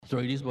So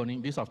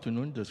this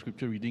afternoon, the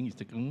scripture reading is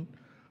taken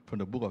from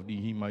the book of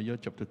Nehemiah,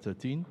 chapter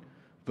 13,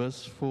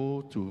 verse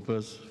 4 to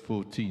verse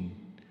 14.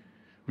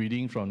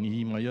 Reading from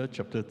Nehemiah,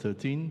 chapter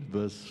 13,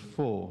 verse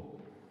 4.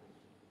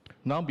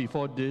 Now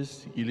before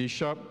this,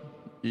 Eliashib,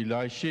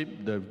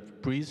 the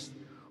priest,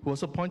 who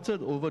was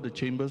appointed over the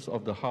chambers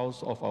of the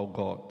house of our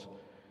God,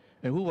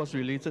 and who was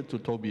related to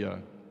Tobiah,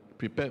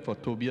 prepared for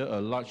Tobiah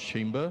a large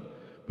chamber,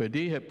 where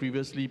they had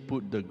previously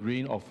put the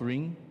grain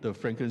offering, the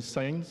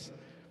frankincense,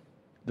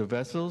 the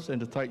vessels,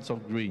 and the tithes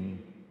of grain,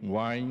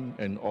 wine,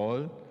 and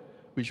oil,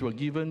 which were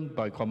given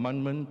by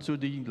commandment to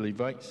the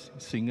Levites,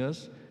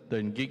 singers,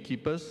 the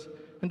gatekeepers,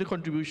 and the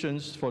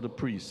contributions for the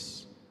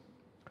priests.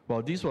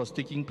 While this was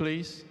taking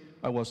place,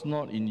 I was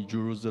not in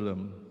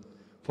Jerusalem.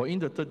 For in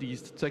the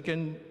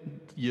 32nd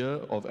year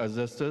of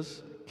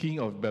Artaxerxes, king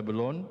of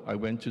Babylon, I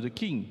went to the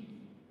king.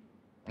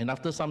 And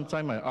after some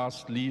time I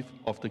asked leave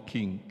of the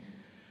king,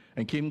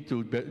 and came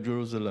to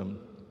Jerusalem.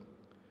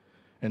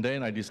 And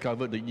then I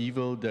discovered the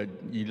evil that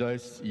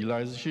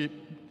Eliashib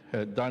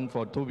had done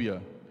for Tobiah,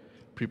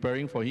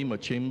 preparing for him a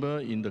chamber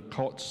in the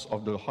courts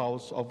of the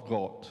house of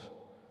God.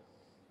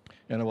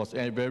 And I was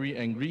very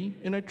angry,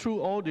 and I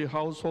threw all the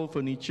household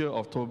furniture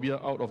of Tobiah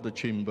out of the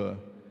chamber.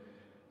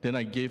 Then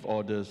I gave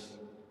orders,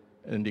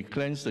 and they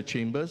cleansed the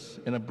chambers,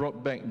 and I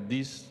brought back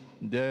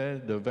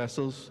the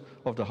vessels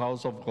of the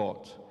house of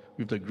God,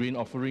 with the grain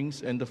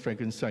offerings and the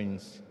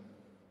frankincense.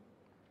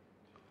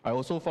 I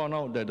also found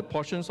out that the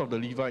portions of the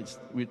Levites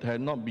which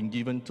had not been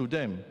given to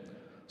them,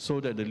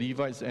 so that the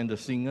Levites and the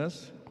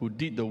singers who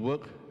did the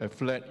work had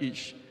fled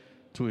each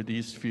to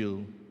his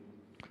field.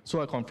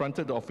 So I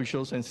confronted the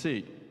officials and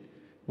said,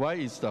 "Why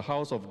is the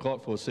house of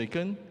God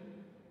forsaken?"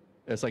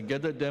 As I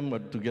gathered them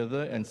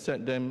together and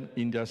set them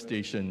in their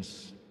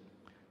stations.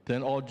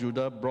 Then all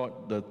Judah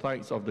brought the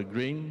tithes of the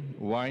grain,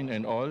 wine,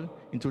 and oil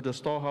into the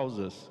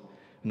storehouses,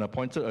 and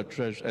appointed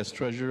as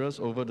treasurers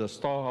over the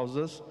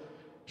storehouses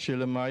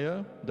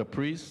Shelemiah the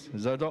priest,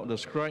 Zadok the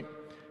scribe,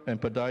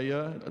 and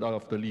Pedaiah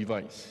of the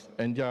Levites,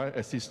 and their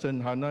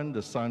assistant Hanan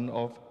the son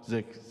of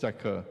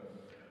Zechariah,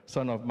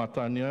 son of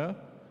Mattaniah,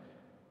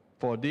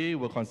 for they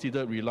were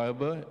considered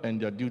reliable,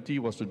 and their duty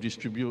was to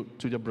distribute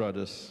to their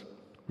brothers.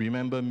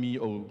 Remember me,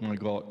 O my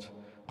God,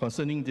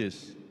 concerning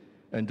this,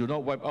 and do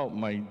not wipe out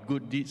my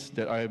good deeds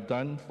that I have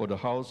done for the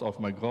house of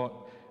my God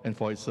and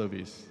for his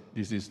service.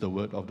 This is the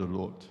word of the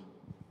Lord.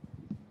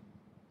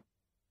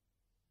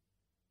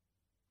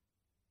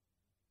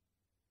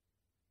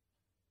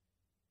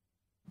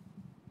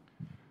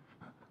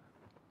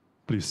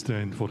 Please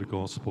stand for the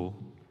gospel.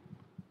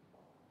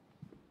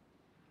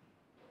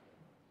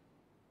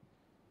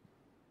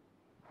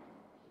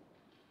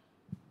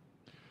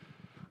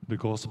 The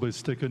gospel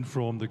is taken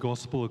from the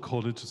gospel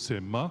according to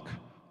St. Mark,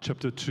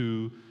 chapter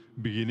 2,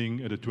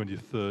 beginning at the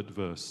 23rd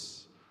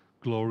verse.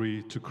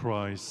 Glory to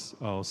Christ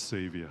our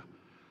Savior.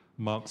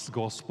 Mark's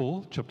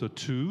gospel, chapter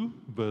 2,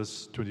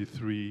 verse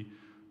 23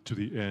 to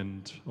the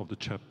end of the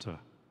chapter.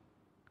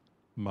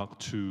 Mark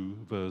 2,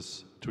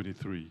 verse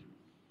 23.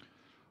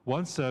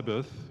 One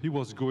Sabbath, he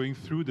was going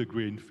through the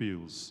grain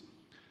fields.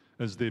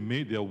 As they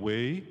made their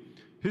way,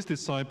 his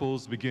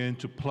disciples began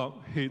to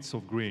pluck heads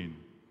of grain.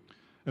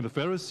 And the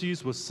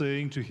Pharisees were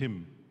saying to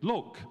him,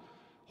 "Look,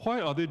 why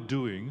are they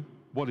doing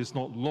what is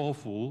not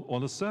lawful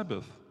on the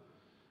Sabbath?"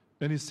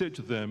 And he said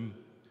to them,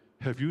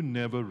 "Have you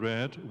never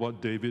read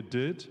what David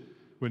did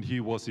when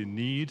he was in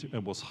need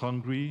and was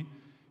hungry,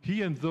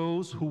 he and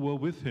those who were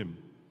with him,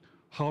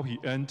 how he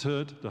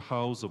entered the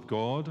house of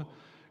God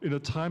in the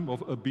time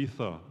of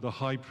Abiathar, the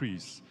high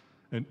priest,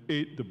 and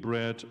ate the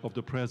bread of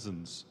the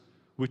presence,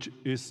 which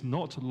is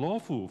not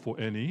lawful for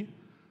any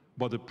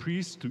but the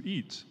priest to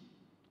eat,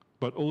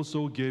 but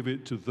also gave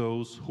it to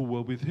those who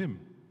were with him.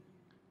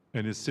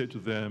 And he said to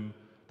them,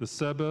 the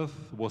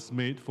Sabbath was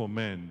made for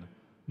man,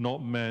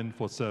 not man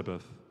for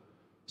Sabbath.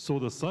 So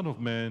the Son of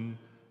Man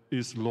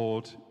is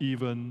Lord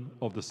even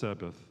of the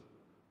Sabbath."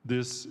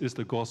 This is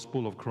the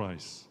gospel of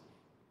Christ.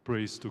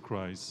 Praise to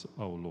Christ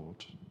our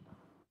Lord.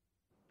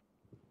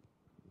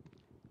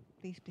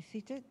 Please be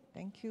seated.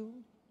 Thank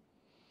you.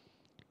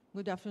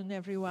 Good afternoon,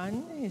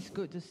 everyone. It's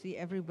good to see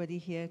everybody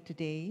here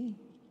today.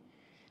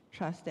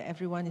 Trust that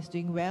everyone is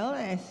doing well.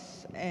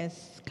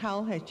 As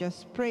Carl has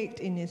just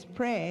prayed in his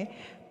prayer,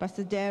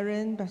 Pastor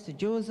Darren, Pastor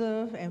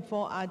Joseph, and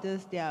 4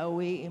 others, they are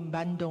away in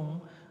Bandung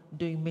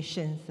doing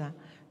missions,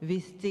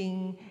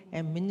 visiting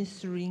and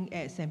ministering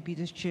at St.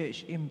 Peter's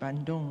Church in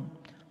Bandung,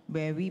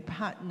 where we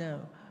partner,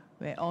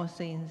 where All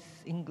Saints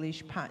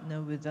English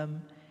partner with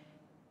them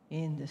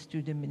in the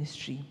student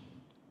ministry.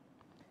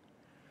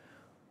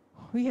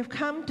 We have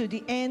come to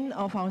the end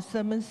of our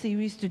sermon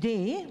series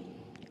today,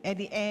 at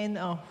the end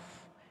of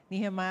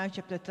Nehemiah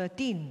chapter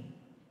 13.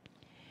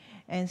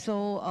 And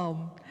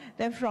so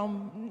then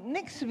from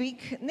next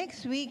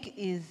week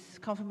is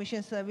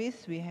confirmation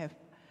service. We have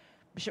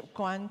Bishop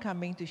Kwan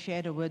coming to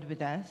share the word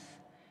with us.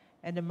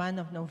 And the month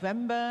of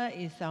November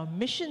is our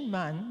mission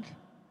month.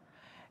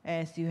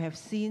 As you have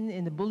seen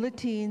in the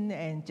bulletin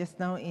and just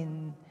now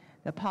in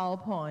the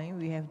PowerPoint,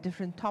 we have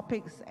different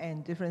topics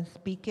and different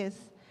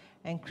speakers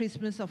And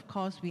Christmas, of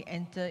course, we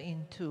enter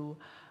into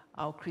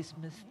our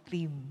Christmas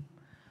theme.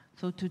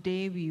 So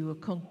today we will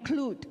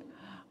conclude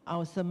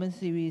our sermon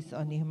series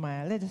on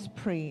Nehemiah. Let us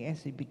pray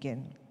as we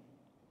begin.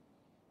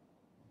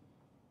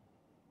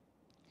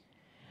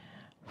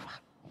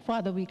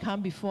 Father, we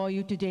come before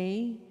you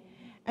today,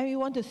 and we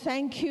want to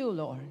thank you,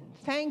 Lord.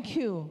 Thank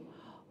you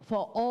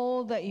for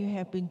all that you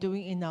have been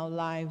doing in our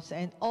lives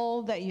and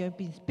all that you have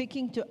been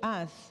speaking to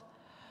us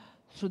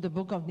through the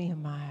book of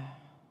Nehemiah.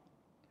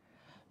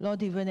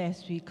 Lord, even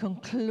as we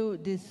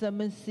conclude this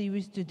sermon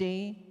series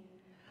today,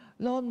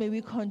 Lord, may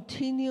we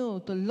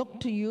continue to look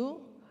to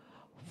you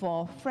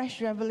for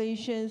fresh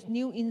revelations,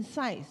 new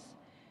insights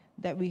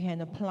that we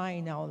can apply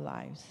in our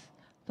lives.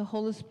 The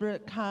Holy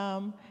Spirit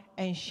come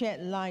and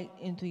shed light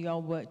into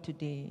your word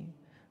today.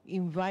 We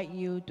invite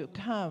you to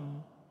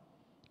come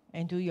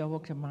and do your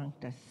work among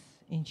us.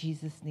 In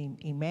Jesus' name,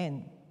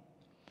 amen.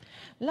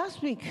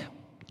 Last week,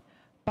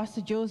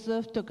 Pastor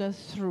Joseph took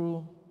us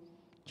through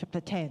chapter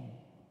 10,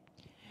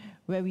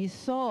 where we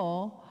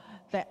saw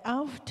that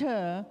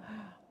after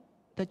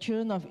the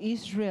children of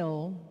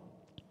Israel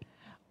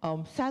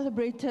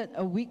celebrated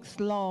a week's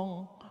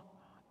long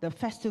the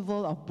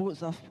festival of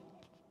booths, of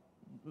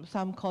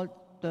some called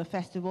the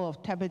festival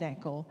of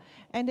tabernacle,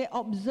 and they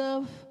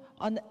observed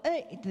on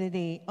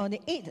the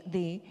eighth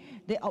day,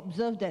 they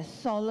observed that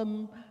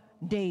solemn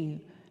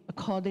day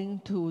according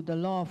to the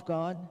law of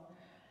God,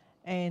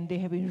 and they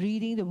have been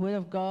reading the Word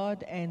of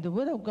God, and the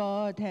Word of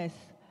God has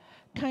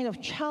kind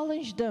of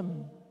challenged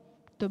them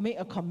to make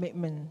a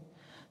commitment.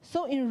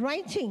 So in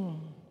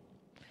writing,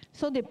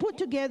 so they put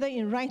together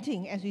in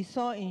writing, as we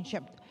saw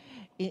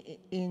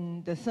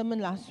in the sermon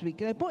last week,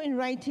 they put in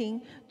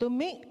writing to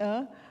make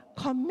a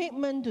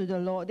commitment to the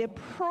Lord. They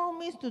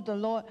promised to the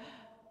Lord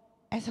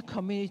as a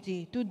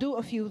community to do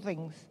a few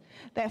things.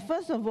 That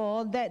first of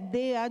all, that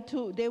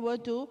they were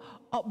to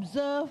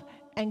observe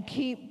and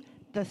keep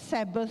the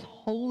Sabbath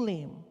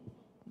holy.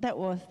 That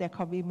was their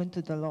commitment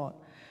to the Lord,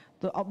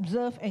 to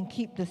observe and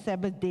keep the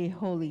Sabbath day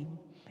holy.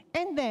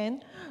 And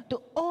then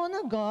to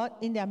honor God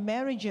in their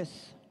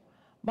marriages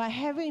by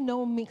having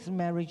no mixed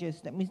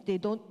marriages. That means they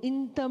don't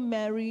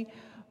intermarry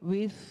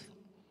with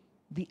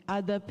the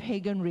other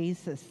pagan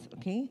races,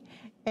 okay?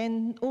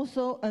 And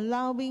also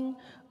allowing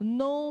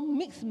no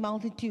mixed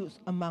multitudes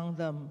among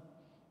them.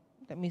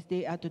 That means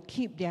they are to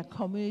keep their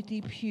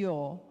community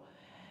pure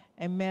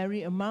and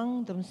marry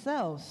among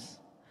themselves.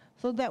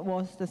 So that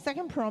was the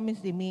second promise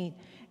they made.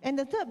 And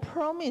the third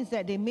promise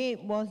that they made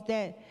was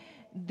that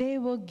they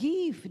will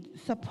give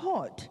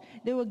support.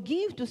 They will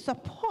give to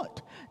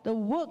support the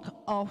work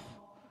of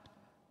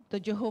the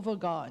Jehovah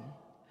God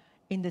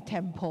in the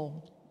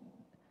temple.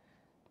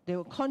 They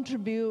will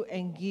contribute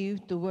and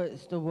give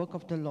towards the work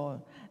of the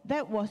Lord.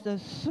 That was the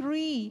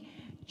three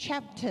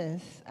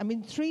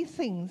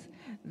things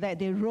that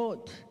they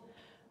wrote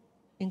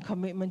in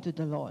commitment to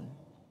the Lord.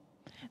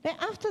 Then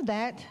after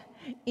that,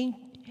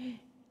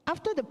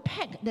 after the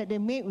pact that they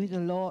made with the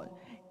Lord,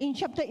 in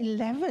chapter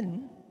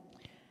 11,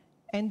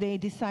 and they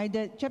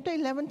decided, chapter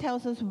 11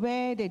 tells us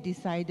where they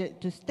decided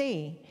to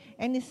stay.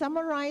 And it's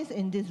summarized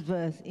in this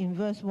verse, in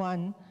verse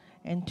 1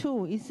 and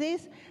 2. It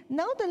says,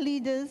 "Now the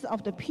leaders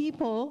of the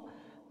people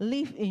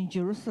live in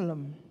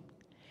Jerusalem,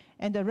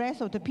 and the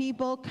rest of the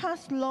people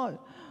cast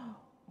lot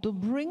to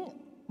bring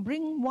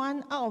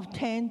 1 out of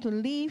 10 to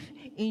live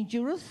in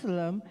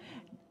Jerusalem,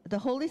 the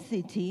holy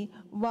city,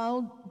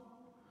 while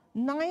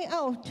 9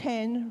 out of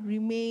 10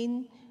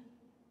 remain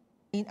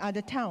in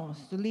other towns,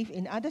 to live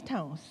in other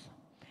towns.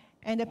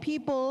 And the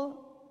people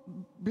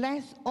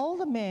blessed all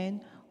the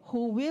men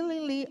who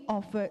willingly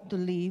offered to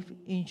live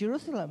in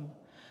Jerusalem."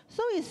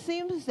 So it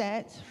seems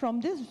that from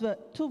these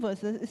two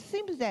verses, it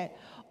seems that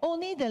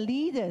only the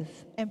leaders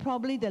and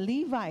probably the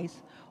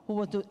Levites who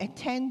were to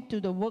attend to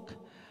the work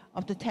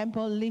of the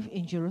temple live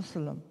in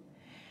Jerusalem.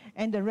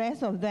 And the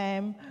rest of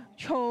them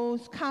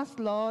cast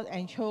lot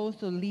and chose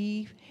to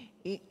live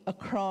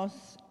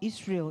across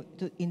Israel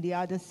in the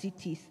other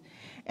cities.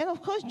 And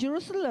of course,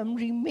 Jerusalem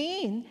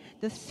remained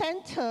the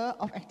center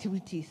of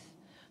activities.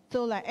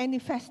 So like any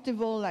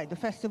festival, like the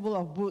Festival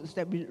of Booths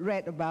that we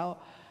read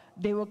about,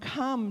 they will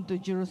come to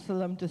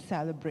Jerusalem to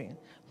celebrate.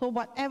 So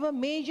whatever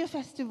major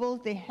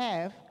festivals they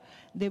have,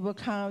 they will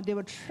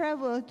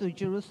travel to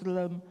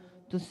Jerusalem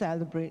to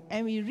celebrate.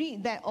 And we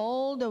read that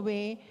all the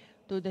way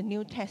to the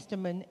New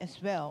Testament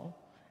as well.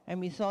 And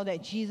we saw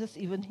that Jesus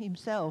even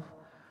himself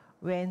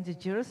went to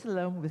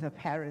Jerusalem with her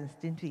parents,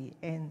 didn't he?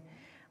 And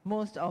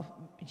most of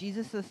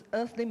Jesus'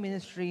 earthly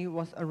ministry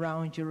was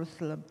around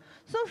Jerusalem.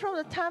 So from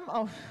the time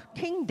of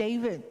King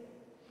David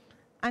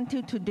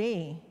until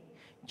today,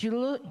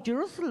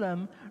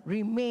 Jerusalem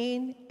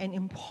remained an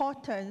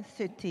important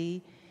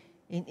city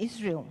in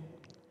Israel.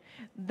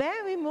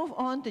 Then we move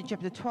on to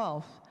chapter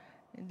 12.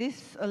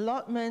 This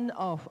allotment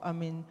of,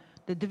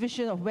 the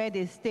division of where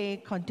they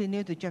stay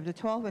continued to chapter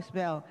 12 as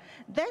well.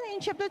 Then in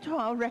chapter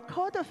 12,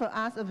 recorded for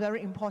us a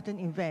very important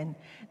event.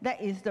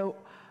 That is the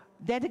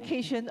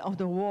dedication of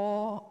the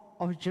wall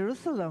of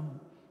Jerusalem.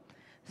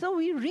 So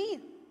we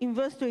read in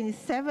verse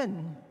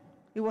 27,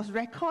 It was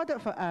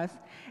recorded for us.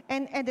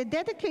 And at the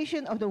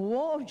dedication of the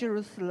wall of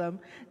Jerusalem,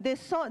 they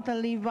sought the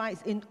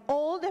Levites in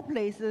all their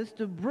places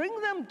to bring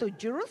them to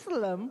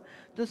Jerusalem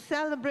to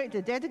celebrate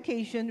the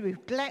dedication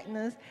with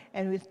gladness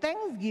and with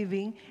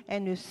thanksgiving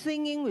and with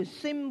singing with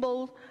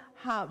cymbals,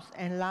 harps,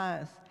 and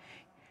lyres.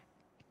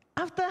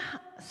 After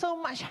so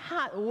much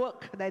hard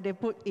work that they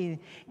put in,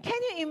 can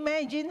you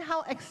imagine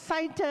how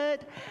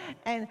excited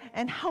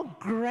and how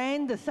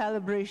grand the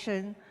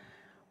celebration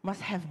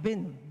must have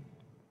been?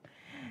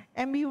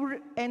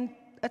 And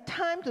a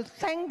time to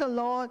thank the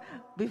Lord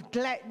with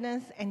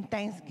gladness and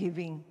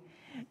thanksgiving.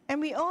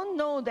 And we all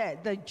know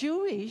that the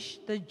Jews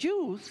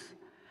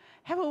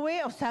have a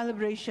way of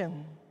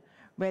celebration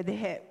where they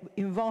have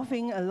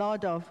involving a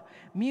lot of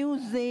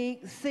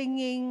music,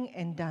 singing,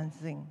 and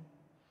dancing.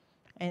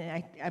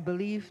 And I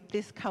believe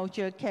this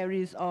culture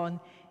carries on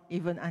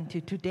even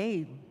until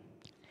today.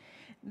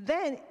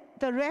 Then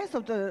the rest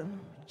of the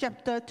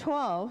chapter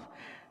 12,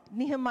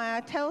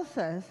 Nehemiah tells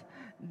us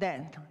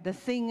that the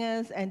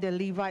singers and the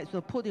Levites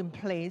were put in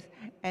place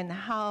and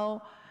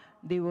how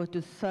they were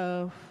to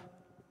serve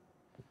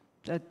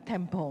the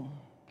temple,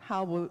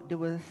 how they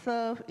will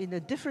serve in the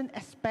different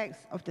aspects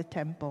of the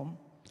temple.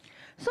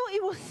 So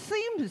it would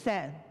seem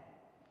that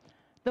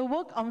the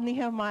work of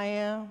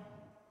Nehemiah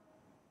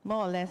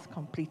more or less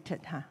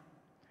completed,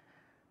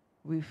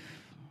 with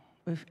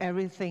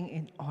everything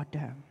in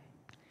order.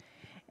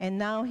 And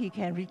now he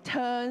can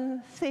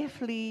return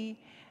safely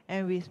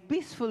and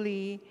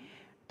peacefully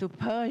to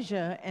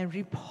Persia and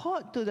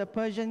report to the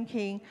Persian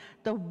king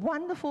the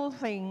wonderful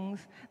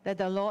things that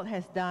the Lord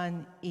has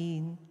done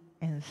in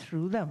and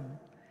through them.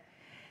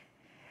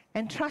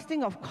 And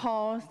trusting, of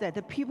course, that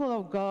the people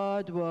of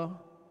God will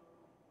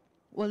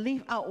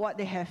live out what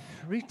they have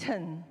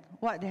written,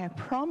 what they have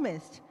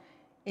promised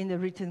in the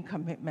written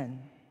commitment.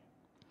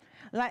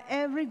 Like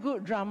every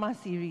good drama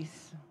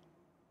series,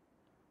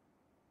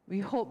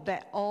 we hope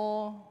that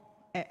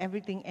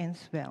everything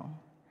ends well.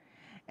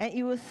 And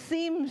it will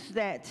seem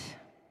that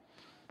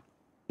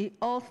it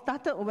all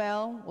started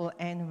well, will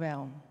end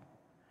well.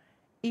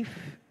 If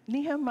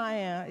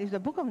the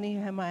book of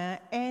Nehemiah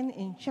ends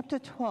in chapter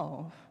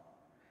 12,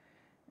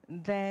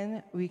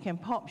 then we can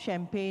pop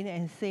champagne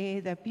and say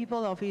the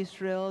people of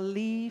Israel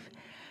live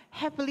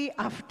happily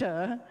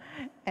after,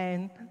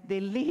 and they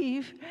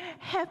live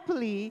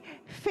happily,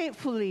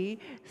 faithfully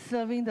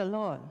serving the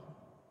Lord.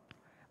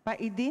 But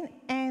it didn't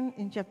end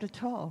in chapter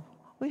 12.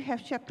 We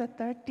have chapter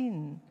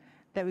 13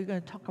 that we're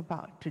going to talk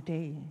about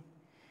today.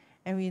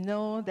 And we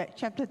know that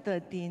chapter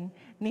 13,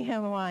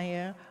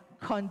 Nehemiah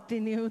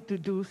continued to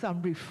do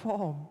some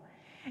reform.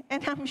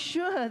 And I'm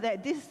sure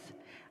that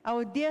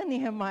our dear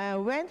Nehemiah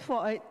went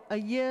for a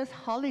year's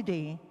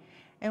holiday.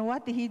 And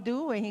what did he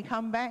do when he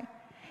came back?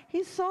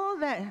 He saw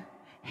that,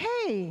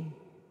 hey,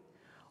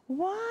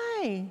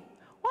 why?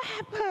 What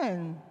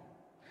happened?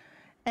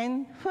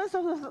 And first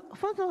of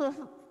the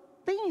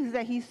things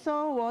that he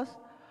saw was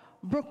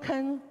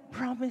broken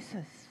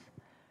promises.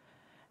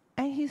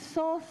 And he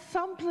saw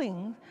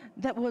something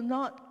that were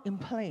not in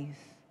place.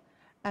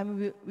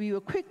 And we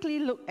will quickly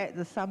look at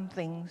the some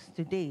things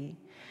today.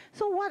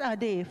 So what are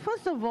they?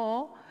 First of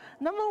all,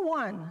 number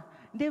one,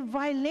 they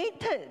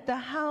violated the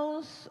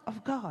house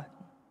of God.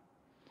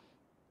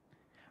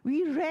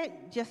 We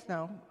read just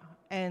now,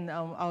 and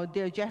our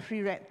dear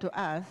Jeffrey read to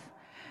us,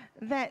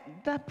 that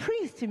the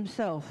priest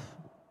himself,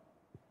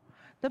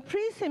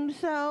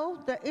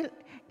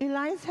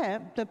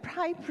 Eliashib, the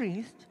high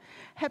priest,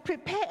 had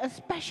prepared a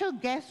special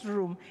guest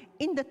room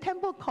in the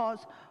temple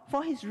courts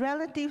for his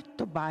relative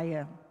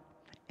Tobiah,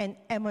 an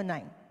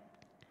Ammonite.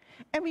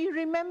 And we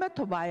remember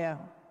Tobiah.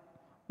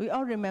 We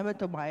all remember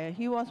Tobiah.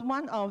 He was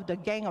one of the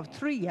gang of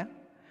three,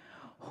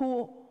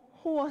 who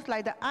was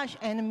like the arch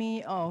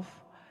enemy of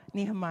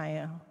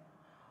Nehemiah,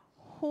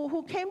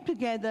 who came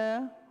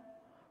together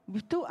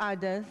with two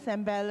others,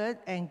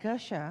 Sanballat and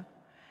Gesher,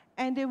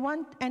 and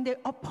they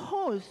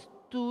opposed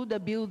to the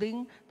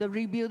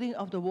rebuilding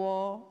of the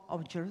wall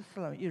of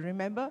Jerusalem. You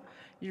remember?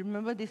 You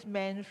remember this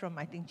man from,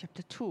 I think,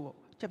 chapter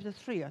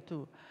 3 or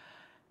 2.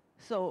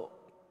 So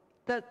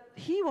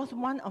he was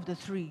one of the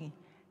three.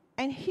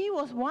 And he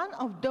was one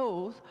of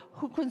those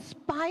who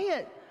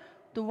conspired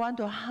to want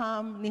to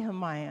harm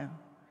Nehemiah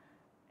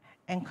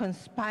and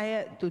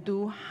conspired to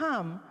do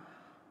harm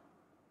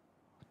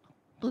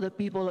to the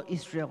people of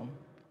Israel,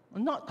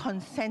 not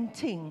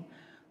consenting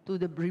to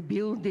the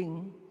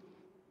rebuilding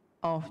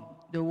of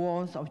the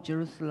walls of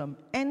Jerusalem.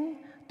 And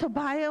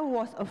Tobiah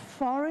was a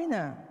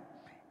foreigner,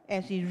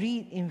 as you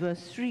read in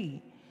verse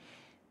 3.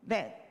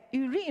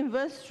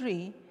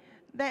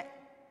 That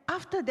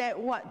after that,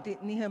 what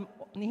did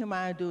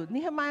Nehemiah do?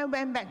 Nehemiah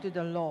went back to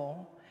the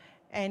law,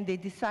 and they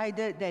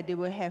decided that they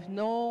will have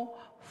no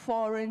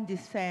foreign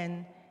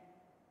descent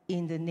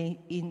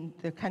in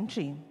the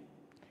country.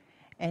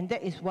 And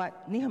that is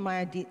what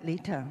Nehemiah did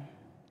later.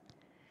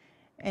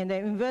 And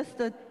then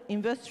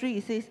in verse 3,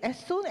 it says, as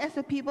soon as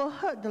the people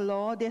heard the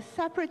law, they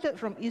separated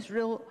from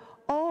Israel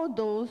all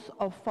those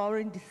of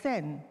foreign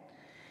descent.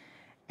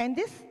 And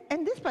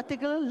this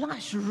particular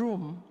large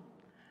room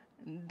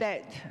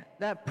that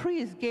the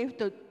priest gave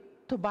to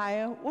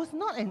Tobiah was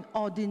not an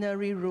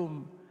ordinary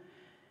room.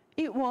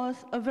 It was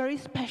a very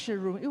special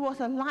room. It was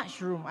a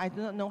large room. I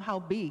do not know how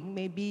big,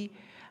 maybe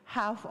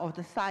half of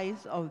the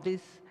size of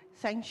this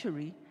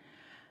sanctuary.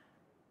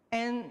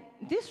 And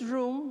this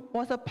room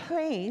was a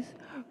place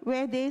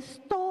where they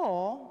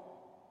store,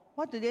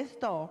 what do they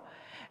store?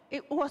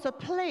 It was a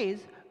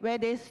place where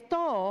they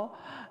store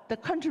the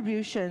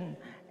contribution.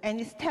 And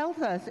it tells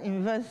us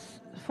in verse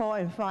 4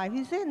 and 5,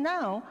 he said,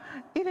 now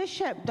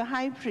Eliashib, the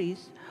high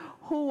priest,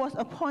 who was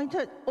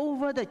appointed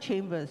over the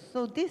chambers.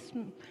 So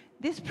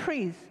this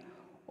priest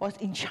was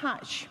in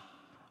charge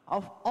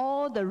of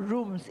all the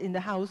rooms in the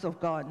house of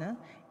God,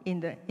 in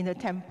the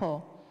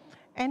temple.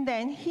 And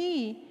then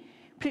he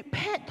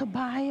prepared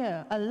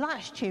Tobiah a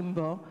large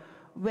chamber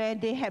where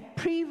they had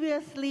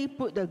previously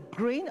put the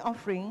grain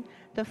offering,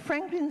 the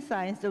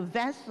frankincense, the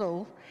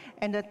vessels,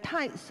 and the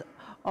tithes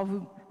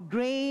of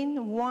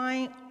grain,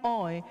 wine,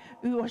 oil,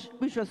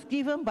 which was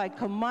given by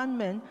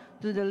commandment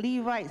to the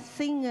Levites,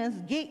 singers,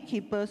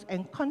 gatekeepers,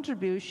 and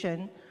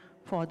contribution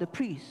for the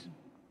priests.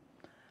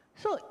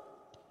 So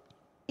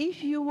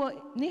if you were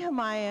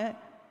Nehemiah,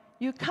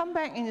 you come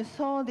back and you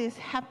saw this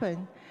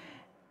happen,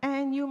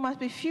 and you must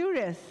be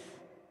furious.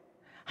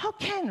 How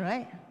can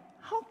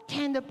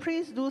the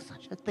priest do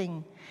such a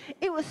thing?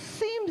 It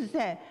seems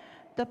that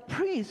the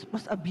priest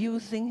was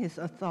abusing his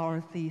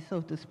authority,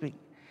 so to speak.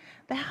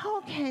 That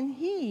how can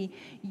he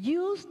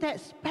use that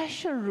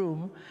special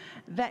room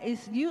that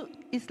is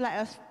like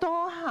a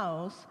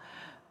storehouse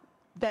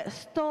that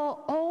store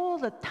all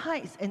the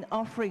tithes and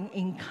offering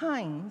in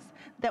kinds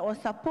that was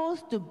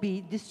supposed to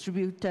be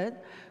distributed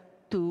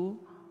to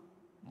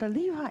the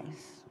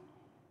Levites?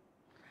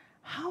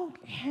 How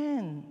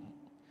can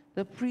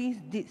the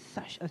priest did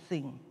such a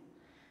thing?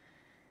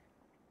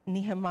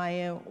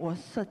 Nehemiah was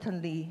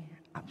certainly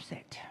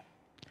upset.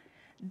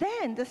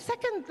 Then the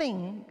second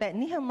thing that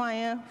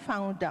Nehemiah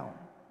found out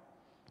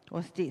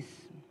was this.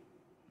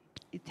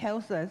 It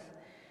tells us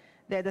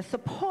that the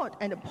support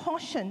and the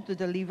portion to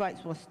the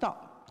Levites was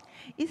stopped.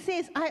 It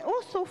says, I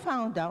also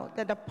found out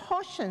that the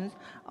portions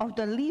of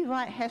the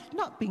Levite has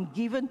not been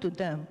given to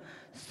them,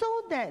 so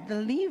that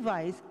the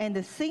Levites and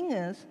the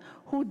singers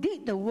who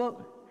did the work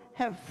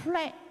have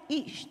fled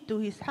each to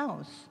his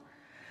house.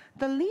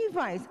 The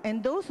Levites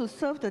and those who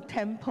served the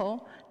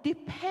temple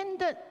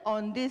depended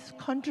on this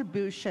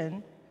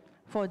contribution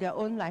for their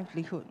own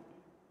livelihood.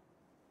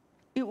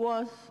 It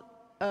was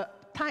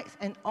tithes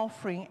and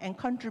offering and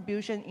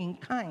contribution in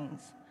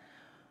kinds.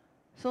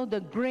 So the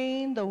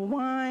grain, the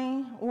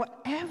wine,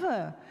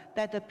 whatever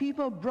that the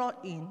people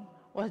brought in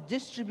was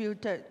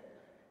distributed.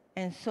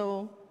 And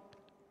so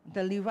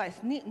the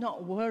Levites need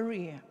not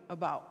worry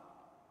about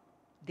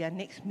their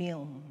next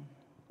meal.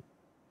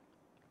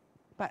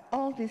 But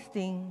all this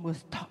thing was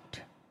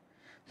stopped.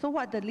 So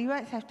what the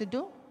Levites have to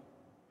do?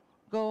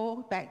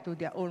 Go back to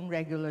their own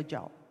regular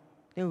job.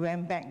 They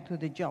went back to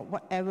the job,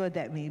 whatever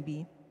that may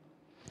be.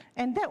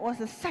 And that was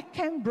the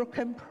second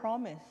broken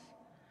promise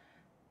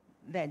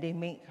that they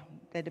made,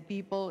 that the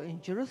people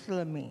in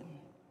Jerusalem made.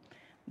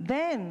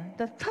 Then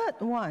the third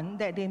one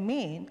that they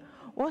made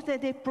was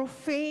that they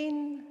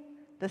profaned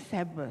the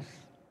Sabbath.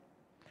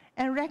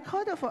 And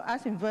recorded for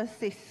us in verse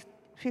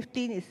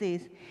 15, it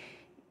says,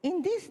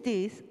 in these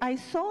days I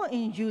saw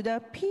in Judah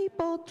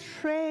people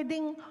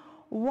treading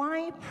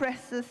wine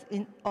presses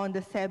on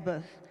the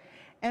Sabbath,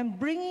 and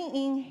bringing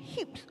in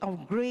heaps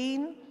of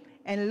grain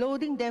and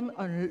loading them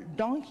on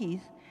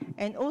donkeys,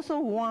 and also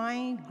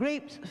wine,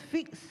 grapes,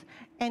 figs,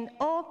 and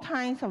all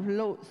kinds of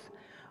loads,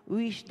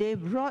 which they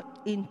brought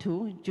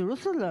into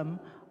Jerusalem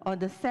on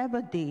the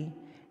Sabbath day.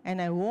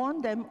 And I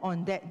warned them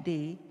on that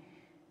day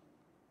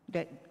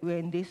that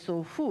when they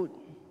sold food.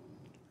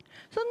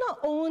 So not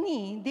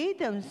only they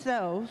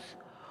themselves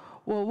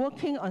were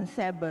working on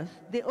Sabbath,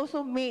 they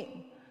also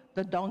made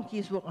the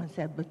donkeys work on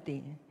Sabbath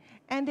day.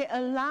 And they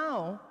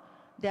allow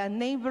their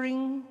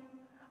neighboring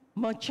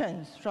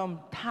merchants from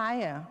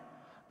Tyre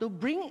to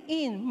bring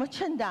in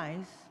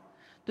merchandise,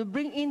 to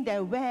bring in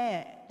the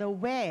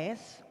wares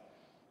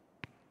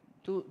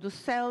to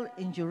sell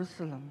in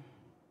Jerusalem.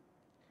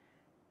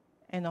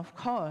 And of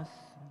course,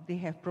 they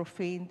have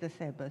profaned the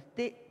Sabbath.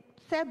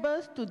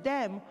 Sabbath to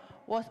them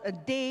was a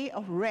day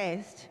of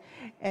rest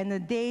and a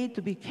day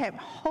to be kept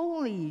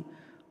holy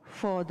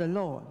for the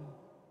Lord.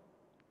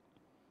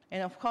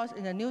 And of course,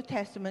 in the New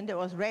Testament that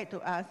was read to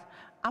us,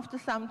 after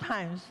some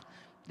times,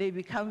 they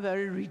become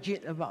very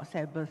rigid about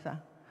Sabbath.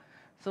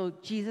 So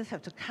Jesus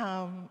had to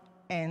come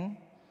and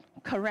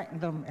correct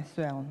them as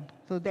well.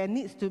 So there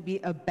needs to be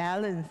a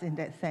balance in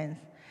that sense.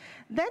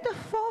 Then the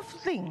fourth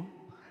thing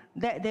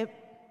that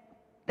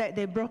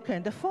they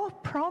broken, the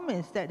fourth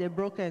promise that they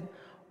broken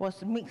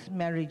was mixed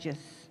marriages.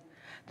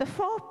 The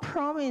fourth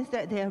promise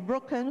that they have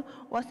broken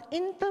was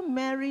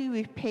intermarry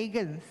with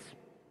pagans.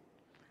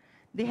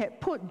 They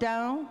had put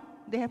down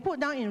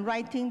in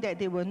writing that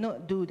they will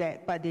not do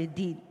that, but they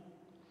did.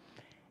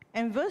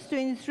 And verse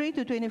 23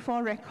 to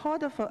 24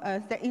 recorded for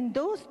us that in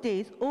those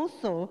days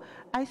also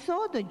I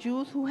saw the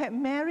Jews who had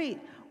married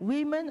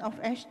women of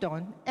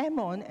Ashdod,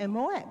 Ammon, and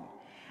Moab.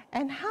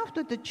 And half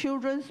of the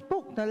children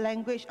spoke the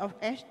language of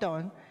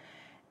Ashdod,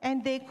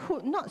 and they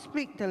could not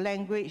speak the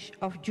language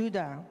of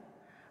Judah,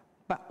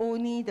 but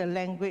only the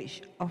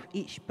language of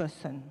each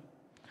person.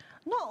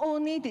 Not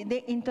only did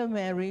they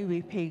intermarry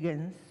with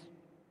pagans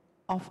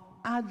of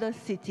other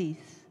cities,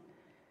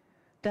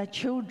 their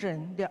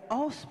children, their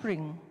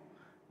offspring,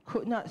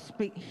 could not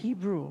speak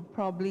Hebrew,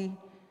 probably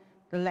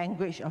the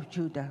language of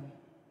Judah,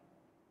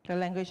 the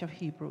language of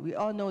Hebrew. We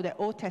all know that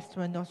Old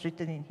Testament was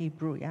written in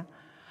Hebrew, yeah?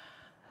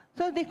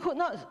 So they could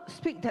not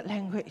speak that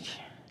language.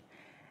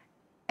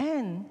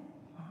 And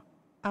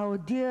our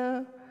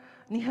dear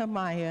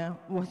Nehemiah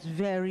was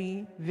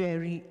very,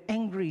 very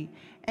angry.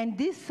 And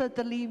this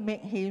certainly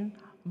made him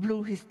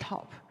blew his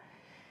top.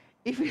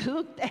 If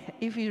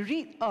you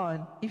read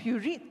on,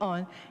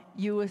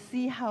 you will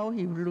see how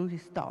he blew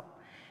his top.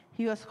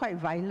 He was quite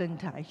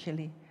violent,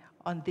 actually,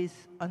 on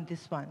this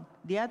one.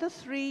 The other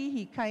three,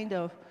 he kind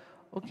of,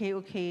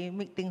 okay,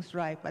 make things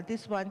right. But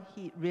this one,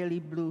 he really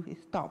blew his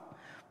top.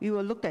 We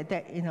will look at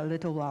that in a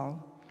little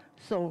while.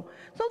 So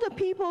the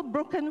people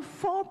broken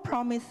 4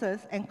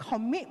 promises and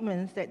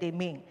commitments that they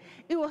made.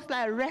 It was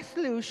like a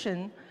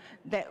resolution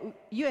that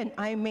you and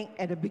I make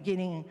at the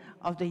beginning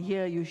of the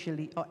year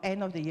usually, or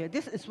end of the year.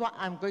 This is what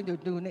I'm going to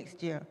do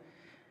next year.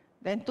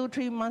 Then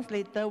 2-3 months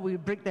later, we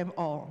break them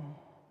all.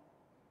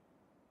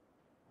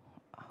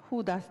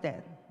 Who does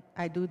that?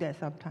 I do that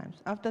sometimes.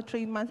 After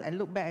 3 months, I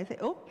look back and say,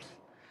 oops,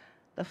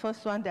 the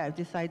first one that I've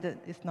decided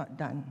is not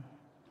done.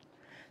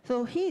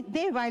 So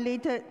they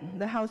violated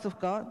the house of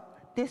God.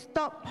 They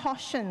stopped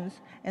portions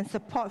and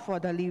support for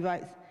the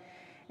Levites.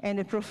 And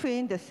they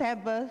profaned the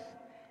Sabbath,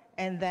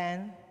 and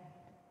then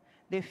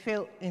they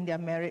failed in their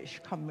marriage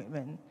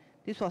commitment.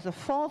 This was the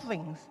 4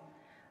 things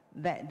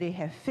that they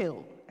have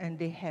failed, and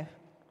they have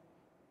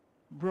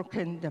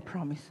broken their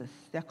promises,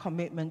 their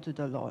commitment to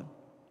the Lord.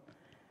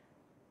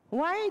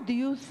 Why do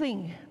you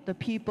think the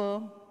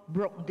people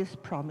broke these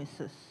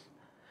promises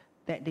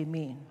that they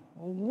made?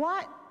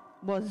 What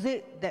was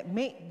it that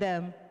made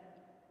them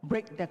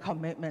break their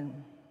commitment?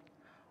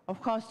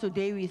 Of course,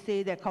 today we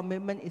say that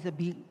commitment is a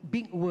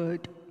big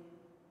word.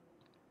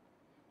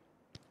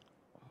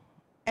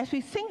 As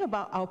we think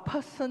about our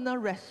personal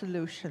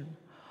resolution,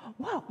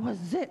 what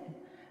was it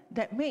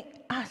that made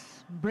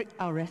us break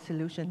our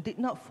resolution, did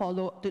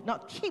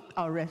not keep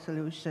our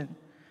resolution?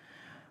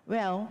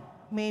 Well,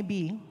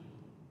 maybe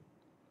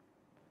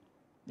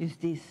it's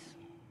this.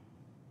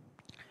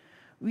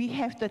 We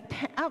have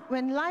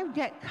when life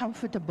gets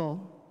comfortable,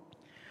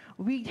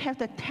 we have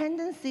the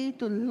tendency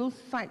to lose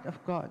sight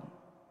of God,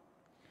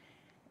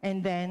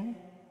 and then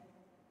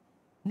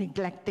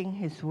neglecting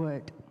His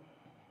word.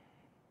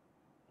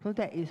 So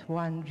that is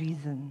one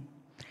reason.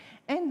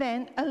 And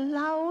then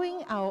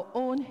allowing our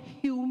own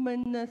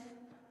humanness,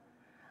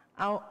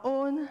 our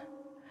own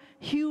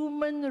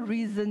human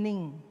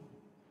reasoning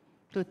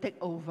to take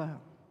over.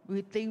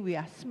 We think we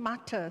are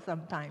smarter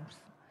sometimes.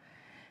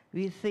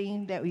 We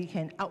think that we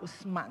can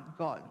outsmart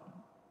God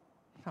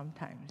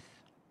sometimes.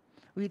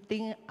 We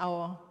think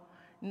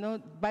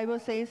Bible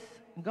says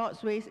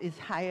God's ways is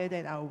higher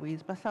than our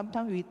ways, but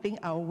sometimes we think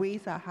our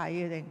ways are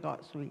higher than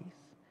God's ways.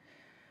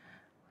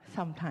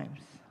 Sometimes.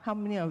 How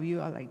many of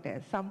you are like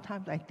that?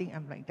 Sometimes I think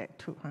I'm like that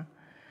too,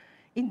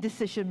 in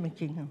decision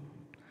making.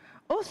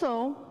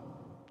 Also,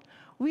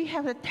 we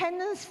have a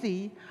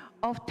tendency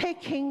of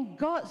taking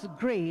God's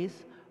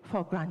grace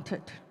for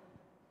granted.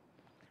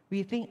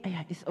 We think,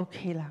 it's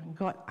okay lah.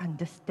 God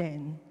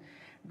understands.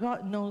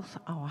 God knows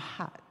our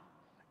heart.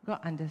 God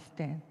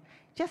understands.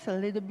 Just a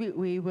little bit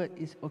wayward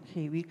is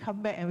okay. We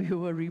come back and we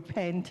will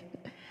repent.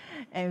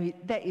 And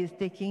that is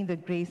taking the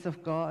grace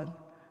of God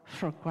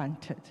for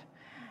granted.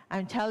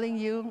 I'm telling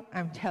you,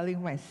 I'm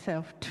telling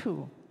myself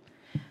too.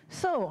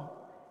 So,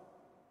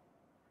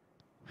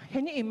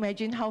 can you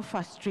imagine how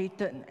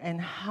frustrated and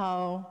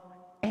how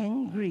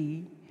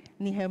angry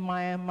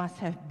Nehemiah must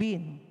have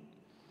been?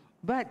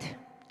 But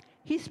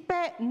he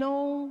spared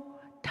no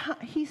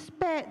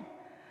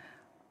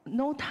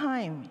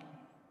time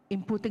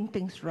in putting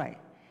things right.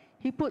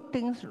 He put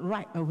things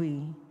right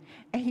away,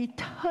 and he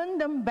turned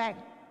them back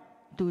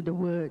to the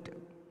word.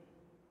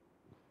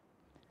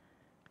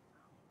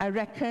 I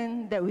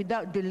reckon that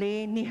without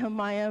delay,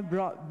 Nehemiah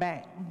brought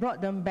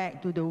them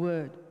back to the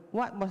word.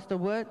 What was the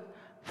word?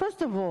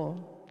 First of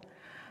all,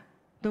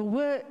 the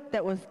word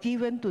that was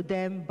given to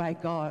them by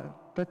God,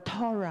 the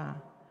Torah.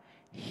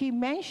 He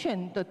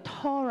mentioned the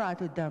Torah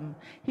to them.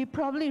 He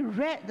probably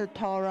read the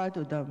Torah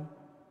to them,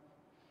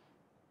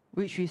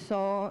 which we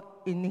saw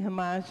in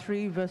Nehemiah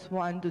 3, verse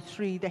 1 to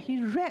 3, that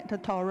he read the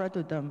Torah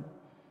to them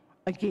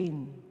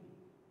again.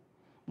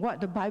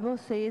 What the Bible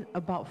says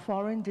about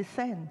foreign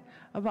descent,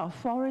 about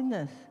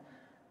foreigners.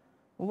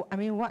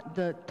 What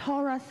the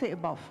Torah said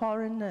about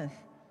foreigners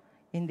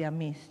in their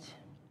midst.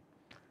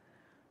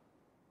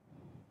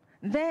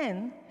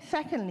 Then,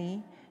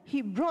 secondly,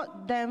 he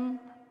brought them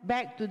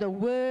back to the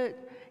word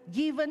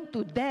given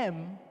to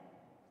them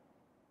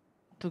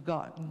to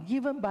God,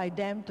 given by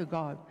them to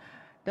God.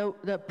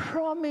 The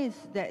promise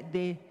that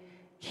they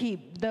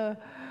keep, the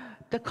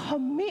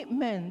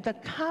commitment, the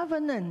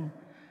covenant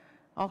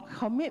or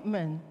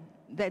commitment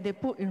that they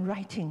put in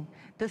writing,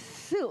 the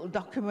sealed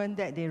document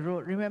that they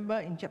wrote. Remember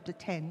in chapter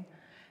 10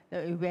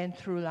 that we went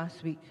through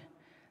last week,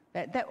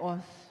 that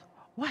was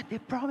what they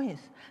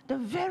promised. The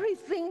very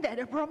thing that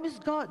they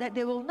promised God that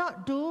they will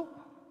not do,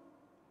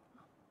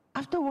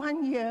 after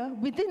 1 year,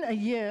 within a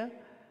year,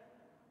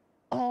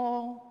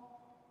 all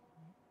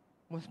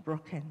was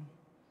broken.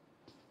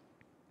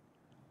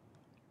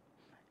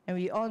 And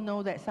we all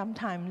know that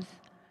sometimes,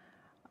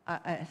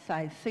 as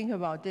I think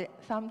about it,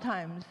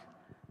 sometimes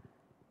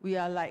we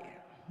are like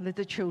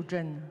little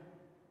children.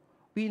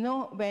 We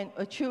know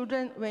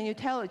when you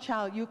tell a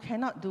child, you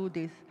cannot do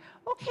this.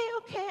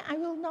 Okay, I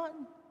will not.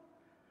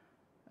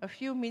 A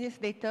few minutes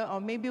later,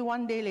 or maybe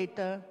 1 day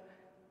later,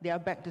 they are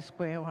back to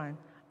square one.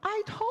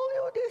 I told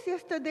you this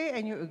yesterday,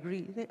 and you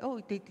agree. You say, oh,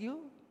 did you?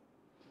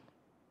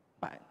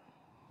 But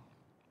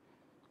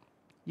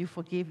you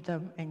forgive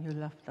them and you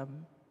love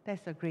them.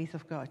 That's the grace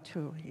of God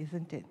too,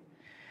 isn't it?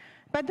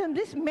 But then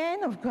this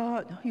man of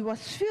God, he was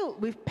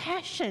filled with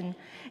passion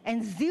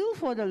and zeal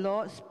for the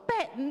Lord,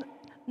 spared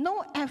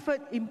no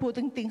effort in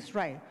putting things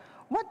right.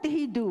 What did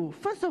he do?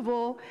 First of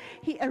all,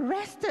 he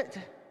addressed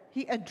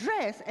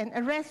and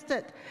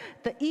arrested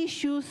the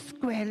issue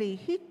squarely.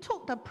 He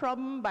took the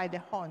problem by the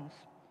horns.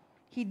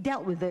 He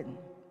dealt with it.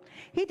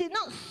 He did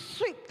not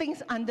sweep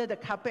things under the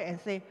carpet and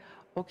say,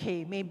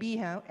 okay, maybe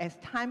as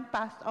time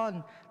passed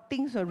on,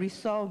 things are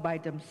resolved by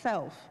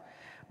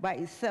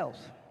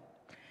itself.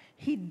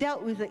 He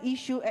dealt with the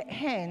issue at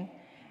hand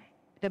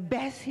the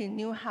best he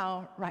knew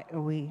how right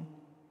away.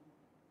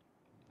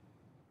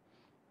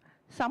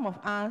 Some of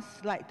us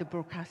like to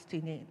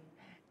procrastinate,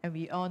 and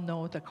we all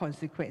know the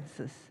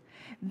consequences.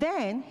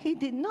 Then he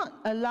did not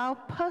allow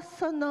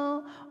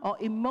personal or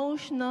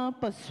emotional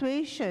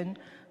persuasion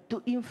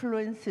to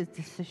influence his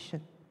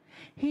decision.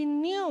 He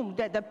knew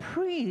that the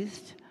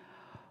priest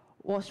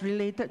was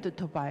related to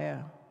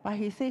Tobiah, but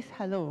he says,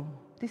 hello,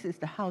 this is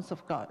the house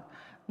of God,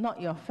 not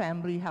your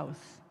family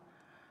house.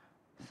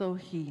 So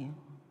he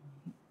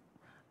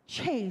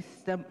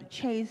chased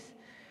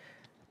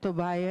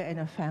Tobiah and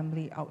the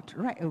family out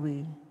right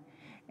away.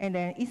 And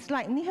then it's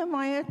like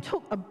Nehemiah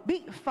took a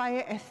big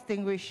fire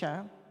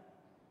extinguisher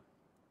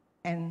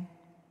and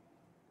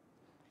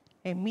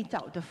meet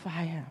out the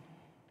fire.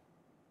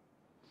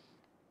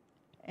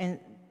 And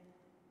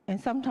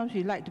sometimes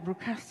we like to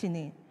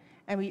procrastinate.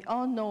 And we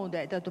all know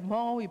that the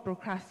more we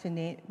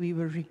procrastinate, we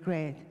will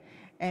regret.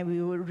 And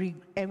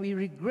we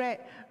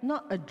regret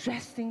not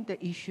addressing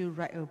the issue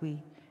right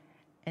away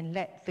and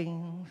let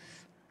things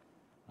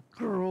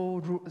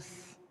grow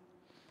roots.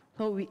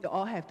 So we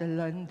all have to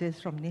learn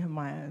this from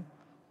Nehemiah,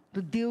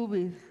 to deal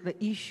with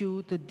the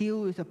issue, to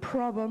deal with the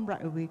problem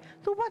right away.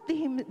 So what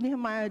did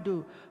Nehemiah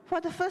do? For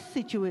the first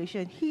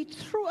situation, he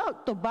threw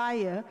out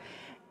Tobiah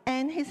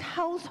and his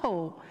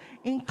household,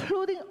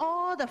 including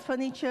all the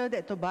furniture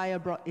that Tobiah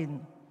brought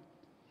in.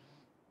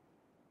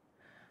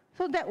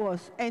 So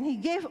and he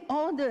gave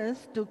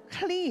orders to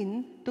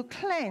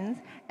cleanse,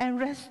 and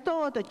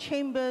restore the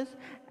chambers,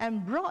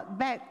 and brought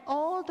back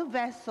all the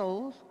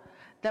vessels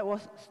that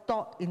was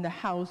stored in the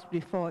house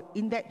before,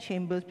 in that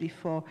chambers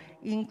before,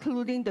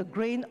 including the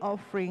grain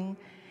offering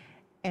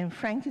and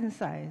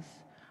frankincense,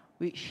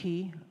 which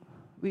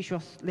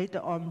was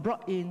later on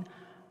brought in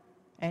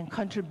and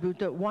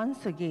contributed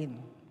once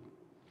again.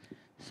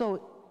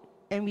 So,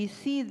 and we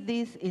see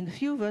this in a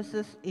few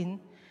verses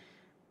in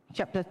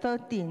chapter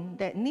 13,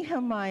 that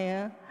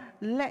Nehemiah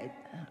read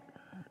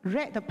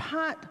the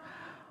part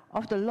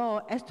of the law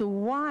as to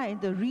why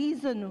the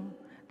reason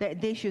that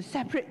they should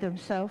separate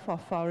themselves from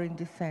foreign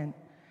descent,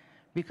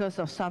 because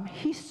of some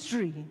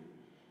history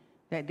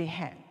that they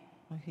had.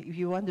 Okay, if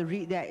you want to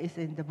read that, it's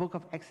in the book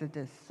of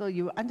Exodus. So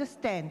you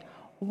understand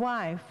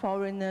why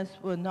foreigners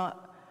were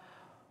not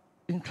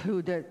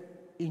included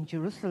in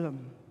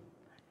Jerusalem.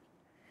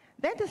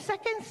 Then the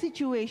second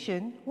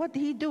situation, what did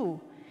he do?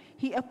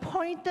 He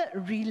appointed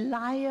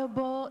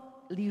reliable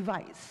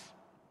Levites.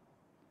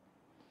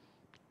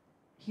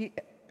 He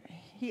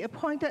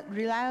appointed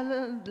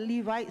reliable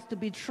Levites to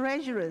be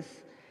treasurers.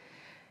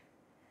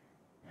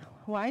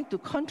 Why? To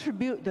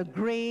contribute the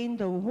grain,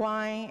 the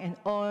wine, and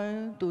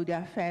oil to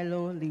their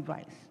fellow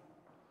Levites.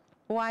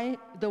 Why?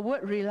 The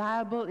word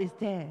reliable is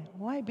there.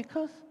 Why?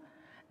 Because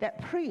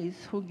that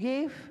priest who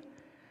gave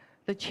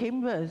the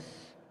chambers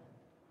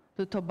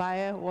to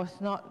Tobiah was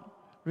not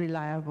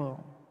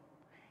reliable.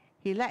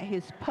 He let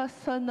his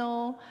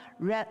personal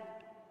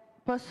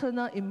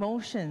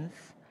emotions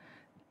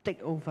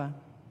take over.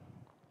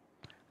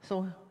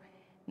 So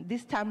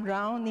this time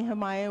round,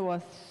 Nehemiah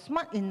was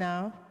smart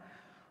enough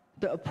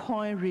to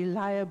appoint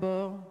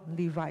reliable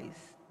Levites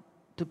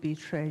to be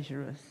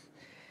treasurers.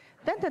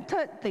 Then the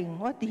third thing,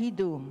 what did he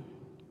do?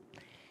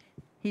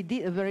 He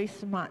did a very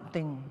smart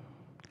thing.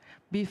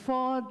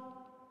 Before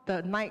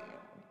the night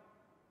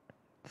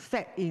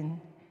set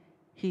in,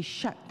 he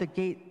shut the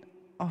gate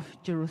of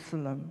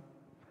Jerusalem,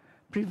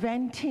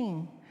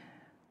 preventing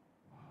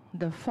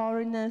the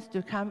foreigners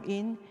to come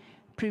in,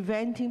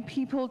 preventing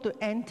people to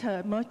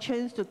enter,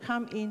 merchants to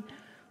come in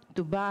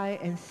to buy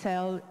and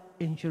sell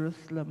in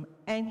Jerusalem.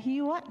 And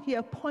he what? He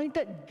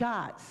appointed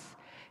guards.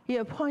 He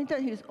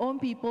appointed his own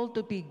people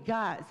to be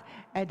guards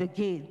at the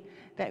gate,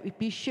 that we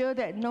be sure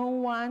that no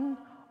one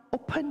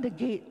opened the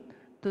gate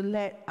to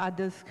let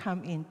others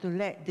come in, to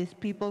let these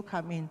people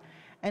come in.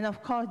 And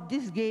of course,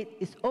 this gate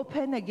is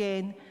open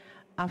again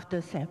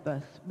after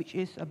Sabbath, which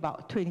is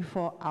about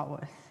 24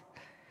 hours.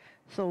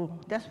 So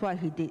that's what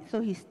he did.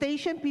 So he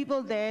stationed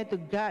people there to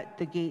guard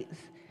the gates.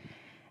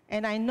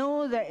 And I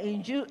know that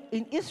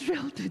in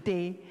Israel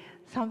today,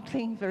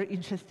 something very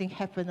interesting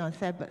happened on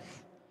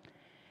Sabbath.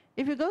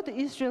 If you go to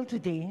Israel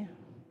today,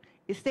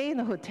 you stay in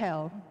a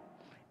hotel,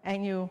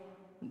 and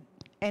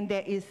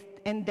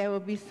there will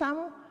be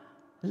some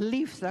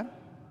leaves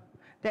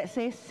that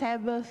say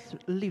Sabbath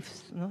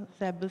leaves,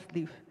 Sabbath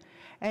leaf.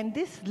 And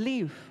this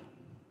leaf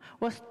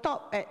was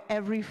stopped at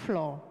every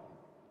floor.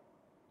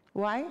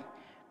 Why?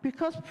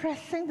 Because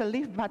pressing the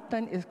leave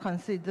button is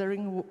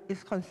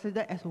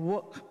considered as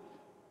work.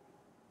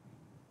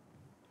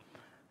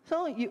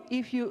 So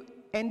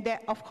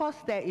of course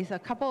there is a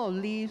couple of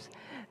leaves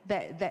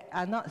that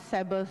are not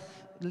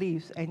Sabbath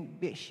leaves and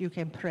which you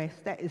can press.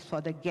 That is for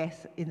the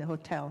guests in the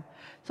hotel.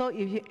 So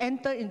if you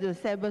enter into the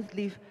Sabbath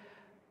leaf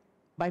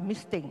by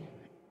mistake,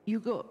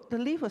 the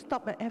leaf will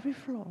stop at every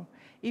floor.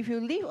 If you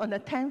leave on the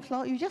 10th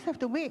floor, you just have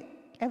to wait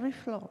every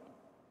floor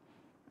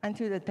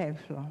until the 10th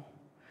floor.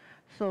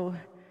 So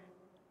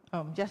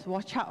just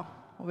watch out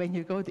when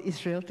you go to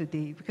Israel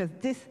today, because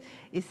this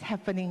is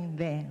happening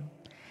there.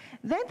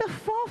 Then the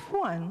fourth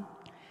one,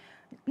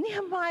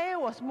 Nehemiah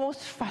was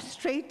most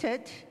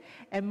frustrated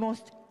and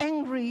most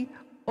angry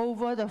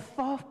over the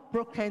fourth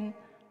broken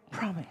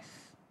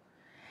promise.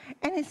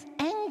 And his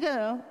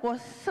anger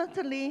was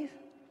certainly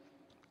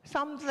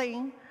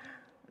something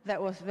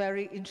that was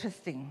very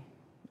interesting,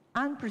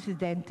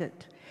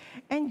 unprecedented.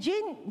 And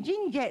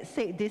Gene Getz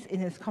said this in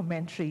his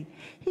commentary.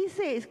 He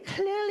says,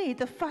 clearly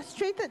this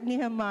frustrated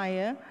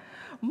Nehemiah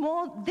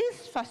more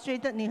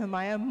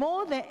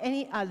than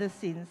any other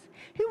sins.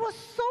 He was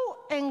so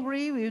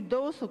angry with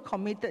those who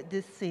committed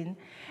this sin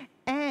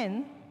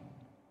and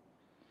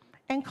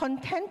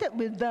contended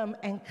with them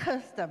and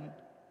cursed them.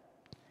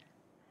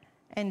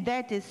 And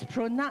that is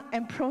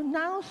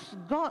pronounced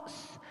God's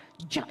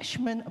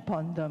judgment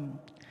upon them.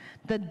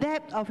 The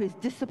depth of his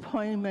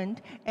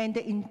disappointment and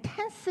the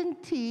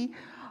intensity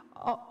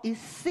is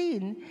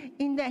seen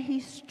in that he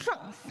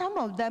struck some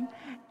of them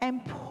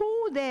and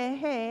pulled their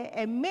hair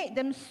and made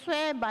them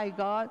swear by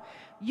God,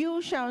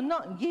 you shall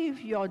not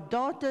give your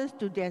daughters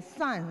to their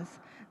sons,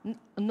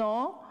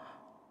 nor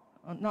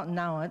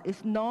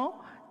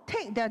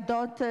take their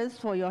daughters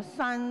for your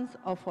sons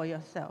or for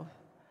yourself.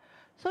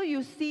 So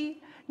you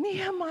see,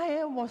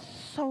 Nehemiah was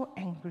so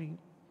angry.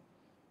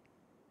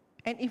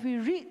 And if we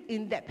read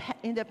in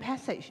the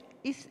passage,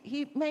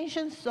 he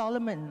mentions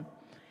Solomon.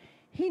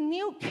 He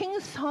knew King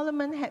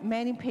Solomon had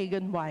many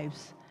pagan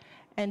wives,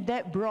 and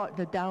that brought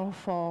the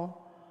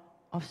downfall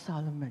of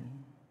Solomon.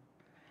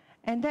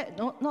 And that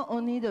not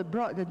only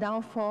brought the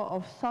downfall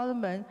of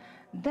Solomon,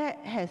 that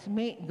has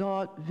made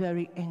God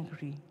very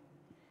angry.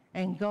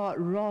 And God's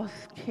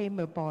wrath came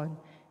upon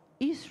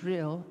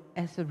Israel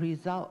as a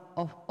result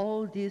of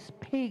all this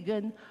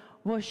pagan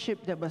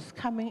worship that was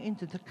coming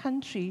into the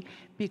country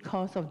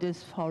because of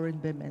these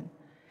foreign women.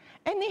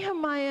 And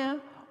Nehemiah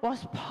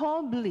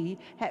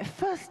had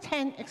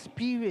first-hand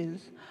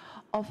experience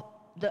of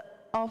the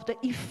after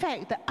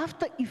effect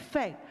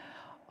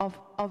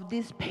of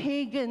this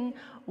pagan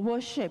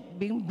worship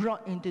being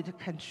brought into the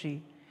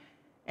country.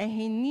 And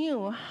he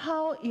knew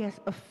how it has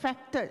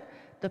affected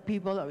the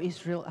people of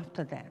Israel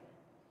after that.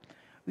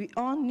 We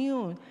all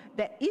knew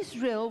that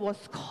Israel was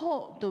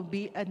called to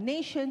be a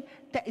nation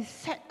that is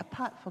set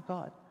apart for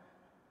God.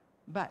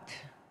 But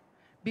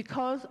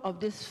because of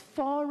this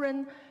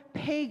foreign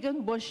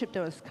pagan worship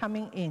that was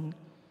coming in,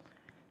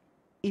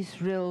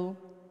 the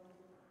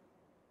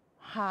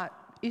heart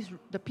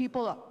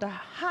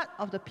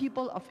of the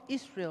people of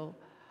Israel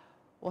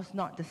was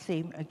not the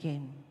same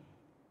again.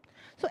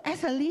 So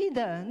as a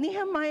leader,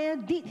 Nehemiah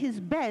did his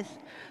best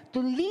to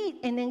lead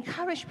and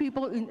encourage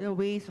people in the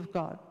ways of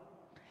God.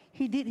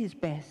 He did his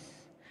best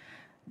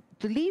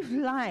to live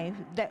life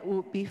that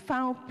would be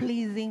found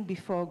pleasing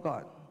before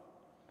God.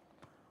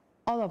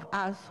 All of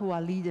us who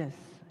are leaders,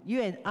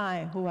 you and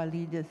I who are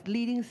leaders,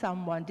 leading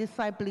someone,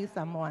 discipling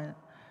someone,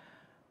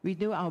 we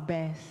do our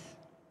best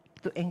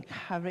to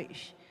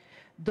encourage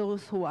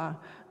those we are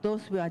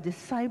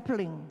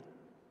discipling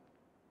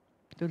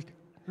to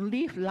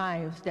live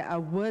lives that are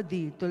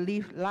worthy, to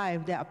live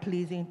lives that are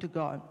pleasing to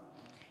God.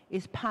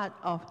 It's part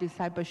of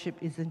discipleship,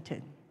 isn't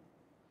it?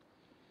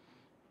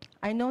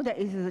 I know that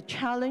it is a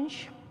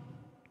challenge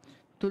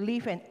to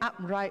live an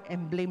upright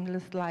and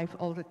blameless life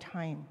all the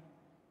time,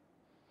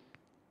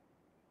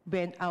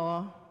 when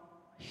our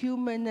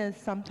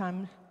humanness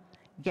sometimes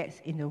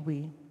gets in the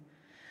way.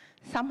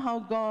 Somehow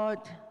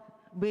God's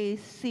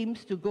ways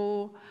seems to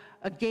go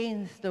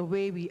against the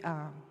way we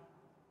are.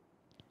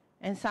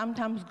 And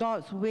sometimes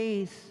God's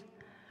ways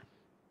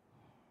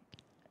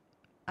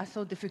are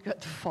so difficult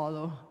to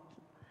follow,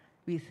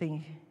 we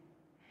think.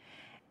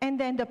 And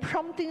then the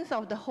promptings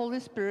of the Holy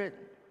Spirit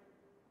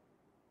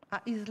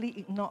are easily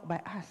ignored by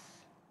us.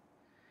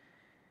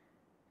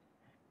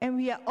 And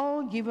we are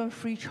all given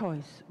free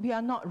choice. We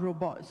are not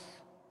robots.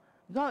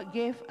 God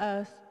gave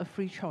us a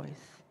free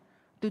choice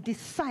to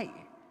decide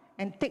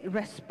and take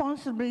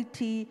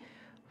responsibility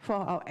for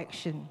our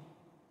action.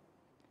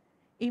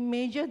 In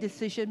major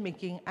decision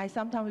making, I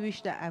sometimes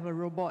wish that I'm a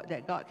robot,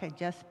 that God can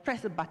just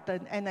press a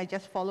button and I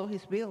just follow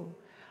His will.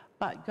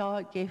 But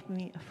God gave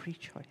me a free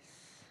choice.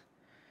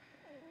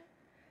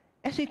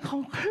 As we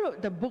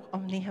conclude the book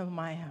of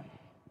Nehemiah,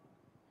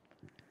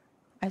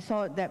 I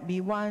thought that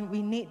we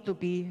need to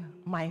be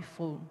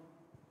mindful.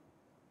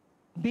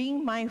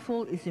 Being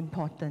mindful is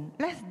important.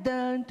 Let's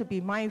learn to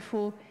be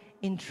mindful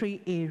in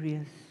 3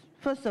 areas.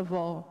 First of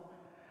all,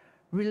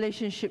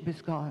 relationship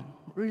with God,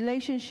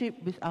 relationship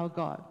with our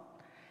God.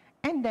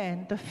 And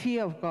then the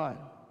fear of God.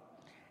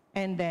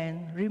 And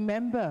then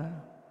remember,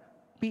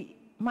 be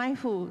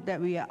mindful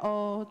that we are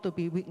all to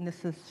be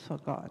witnesses for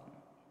God,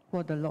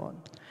 for the Lord.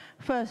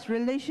 First,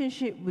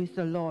 relationship with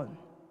the Lord.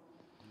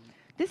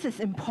 This is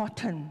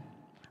important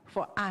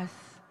for us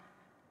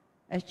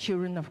as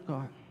children of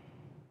God.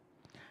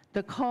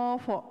 The call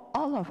for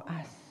all of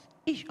us,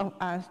 each of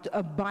us, to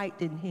abide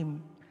in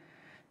Him.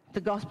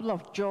 The Gospel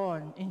of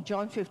John, in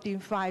John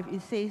 15:5,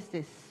 it says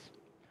this: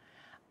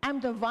 I'm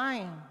the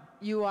vine,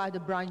 you are the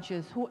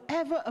branches.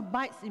 Whoever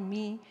abides in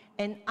me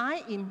and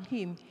I in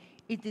him,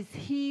 it is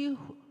he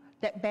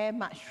that bears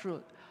much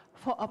fruit.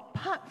 For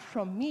apart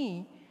from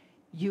me,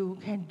 you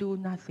can do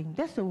nothing.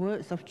 That's the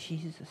words of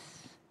Jesus.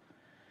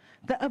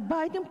 The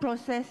abiding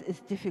process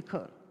is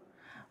difficult,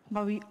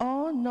 but we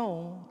all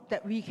know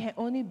that we can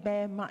only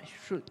bear much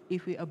fruit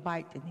if we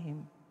abide in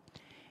Him.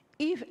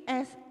 If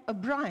as a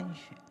branch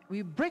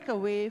we break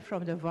away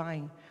from the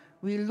vine,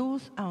 we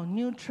lose our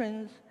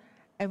nutrients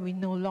and we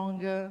no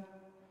longer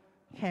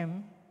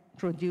can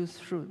produce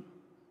fruit.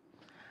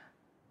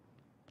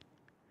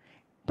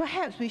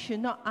 Perhaps we should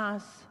not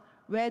ask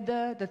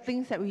whether the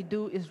things that we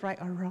do is right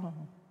or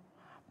wrong,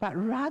 but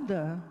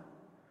rather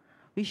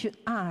we should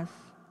ask,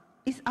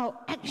 is our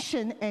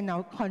action and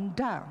our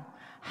conduct,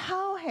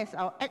 how has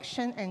our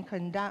action and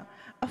conduct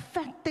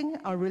affecting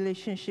our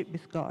relationship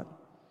with God?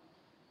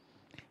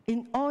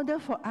 In order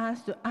for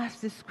us to ask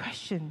this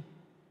question,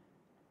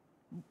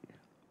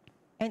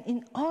 and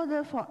in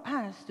order for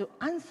us to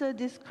answer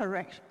this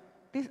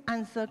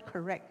answer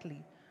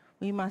correctly,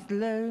 we must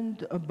learn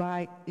to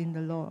abide in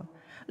the Lord.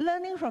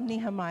 Learning from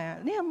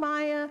Nehemiah,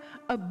 Nehemiah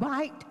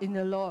abided in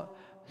the Lord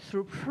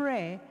through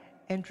prayer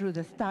and through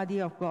the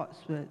study of God's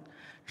word,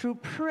 through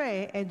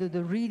prayer and through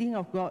the reading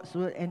of God's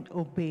word and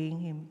obeying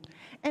Him.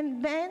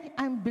 And then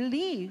I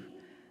believe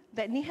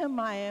that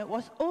Nehemiah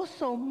was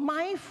also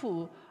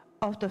mindful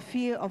of the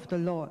fear of the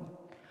Lord.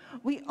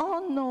 We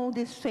all know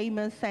this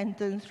famous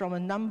sentence from a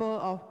number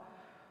of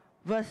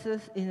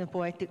verses in the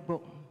poetic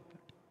book.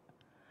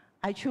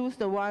 I choose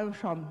the one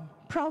from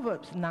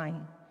Proverbs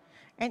 9.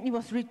 And it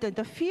was written,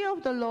 the fear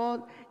of the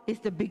Lord is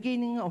the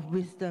beginning of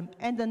wisdom,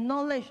 and the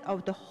knowledge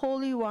of the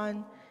Holy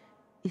One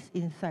is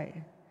insight.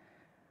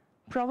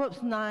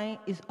 Proverbs 9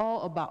 is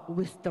all about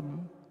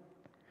wisdom.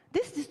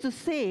 This is to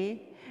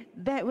say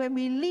that when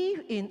we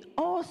live in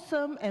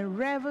awesome and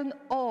reverent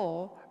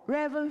awe,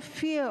 reverent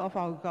fear of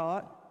our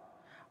God,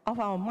 of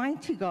our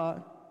mighty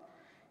God,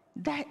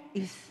 that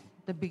is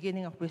the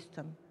beginning of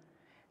wisdom.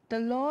 The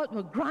Lord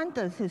will grant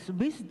us His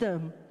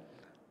wisdom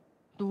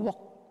to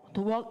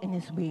walk in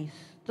His ways.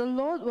 The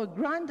Lord will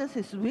grant us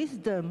His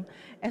wisdom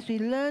as we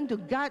learn to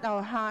guard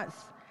our hearts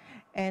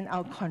and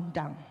our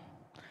conduct.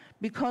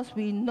 Because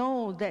we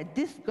know that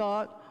this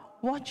God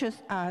watches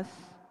us,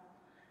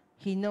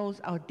 He knows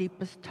our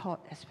deepest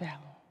thought as well.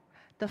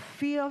 The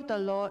fear of the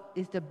Lord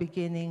is the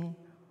beginning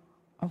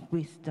of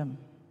wisdom.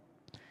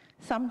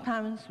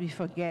 Sometimes we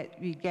forget,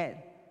 we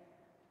get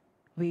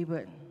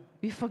wayward.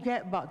 We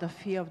forget about the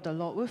fear of the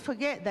Lord. We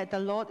forget that the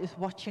Lord is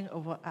watching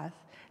over us,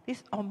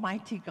 this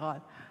Almighty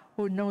God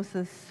who knows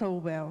us so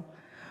well.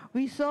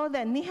 We saw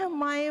that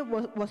Nehemiah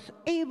was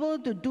able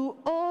to do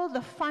all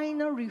the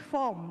final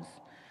reforms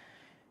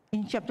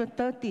in chapter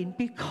 13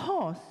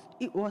 because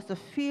it was the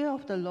fear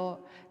of the Lord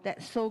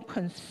that so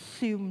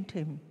consumed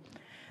him,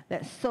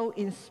 that so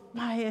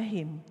inspired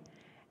him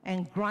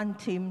and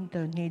grant him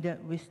the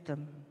needed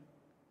wisdom.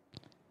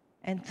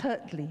 And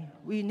thirdly,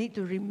 we need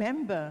to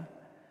remember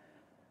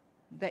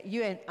that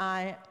you and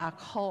I are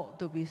called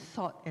to be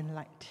salt and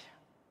light.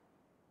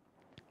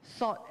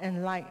 Salt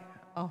and light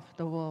of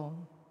the world.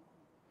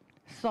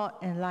 Salt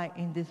and light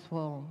in this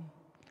world.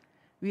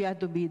 We are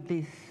to be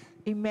this.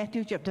 In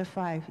Matthew chapter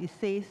 5, it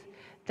says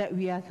that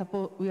we are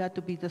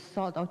to be the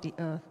salt of the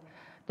earth,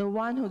 the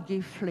one who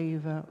gives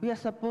flavor. We are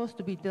supposed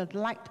to be the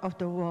light of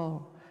the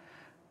world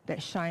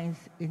that shines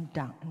in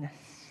darkness.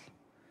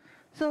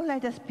 So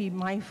let us be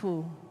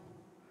mindful.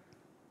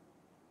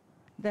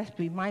 Let's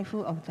be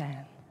mindful of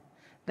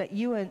that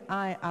you and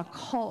I are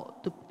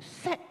called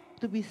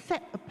to be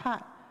set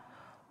apart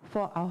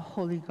for our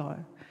holy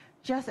God,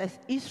 just as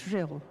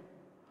Israel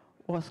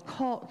was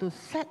called to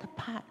set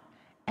apart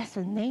as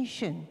a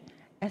nation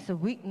as a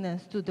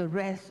witness to the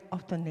rest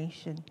of the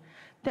nation.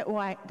 That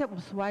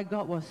was why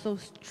God was so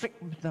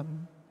strict with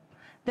them.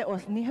 That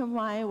was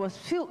Nehemiah was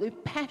filled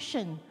with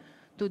passion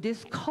to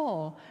this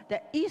call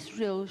that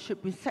Israel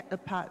should be set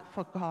apart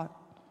for God,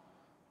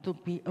 to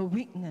be a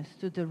witness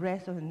to the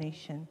rest of the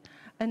nation.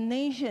 A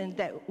nation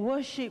that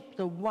worship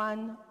the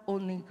one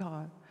only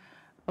God.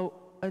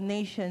 A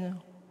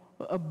nation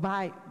who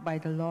abide by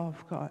the law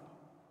of God.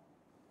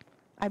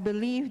 I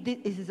believe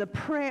this is a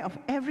prayer of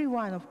every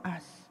one of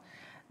us,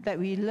 that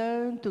we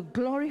learn to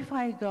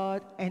glorify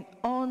God and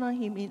honor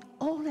Him in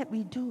all that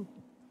we do.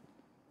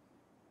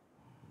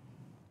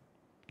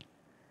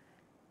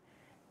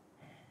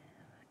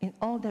 In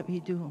all that we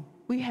do.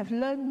 We have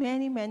learned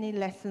many, many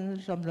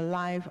lessons from the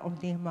life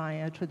of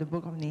Nehemiah through the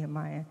book of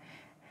Nehemiah.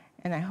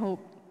 And I hope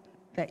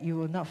that you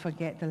will not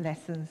forget the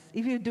lessons.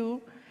 If you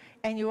do,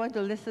 and you want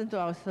to listen to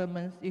our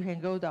sermons, you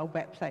can go to our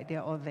website,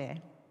 they're all there.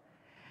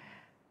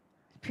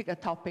 Pick a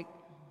topic,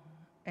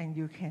 and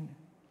you can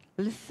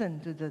listen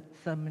to the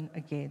sermon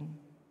again.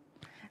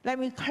 Let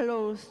me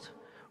close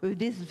with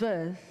this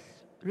verse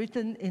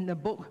written in the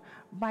book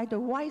by the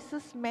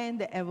wisest man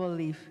that ever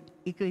lived,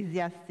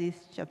 Ecclesiastes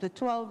chapter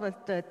 12, verse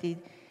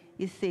 13.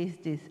 It says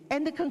this,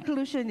 and the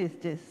conclusion is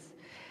this.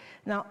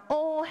 Now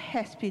all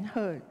has been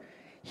heard.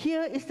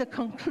 Here is the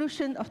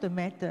conclusion of the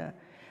matter.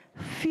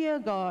 Fear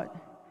God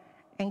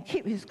and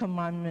keep His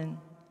commandment,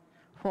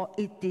 for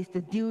it is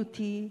the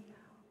duty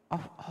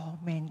of all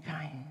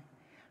mankind.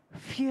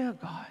 Fear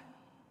God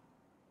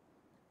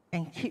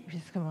and keep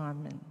His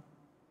commandment,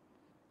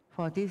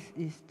 for this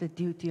is the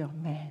duty of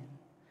man.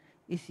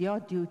 It's your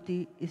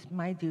duty, it's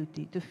my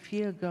duty to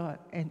fear God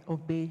and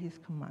obey His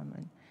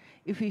commandment.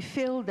 If we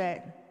fail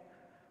that,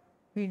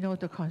 we know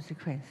the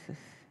consequences.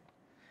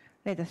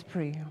 Let us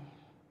pray.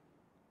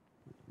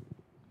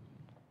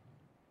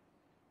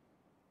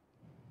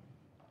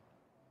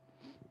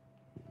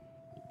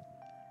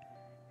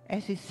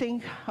 As we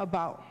think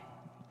about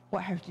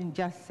what has been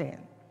just said,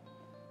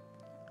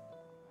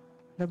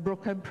 the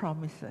broken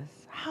promises.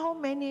 How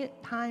many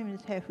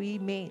times have we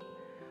made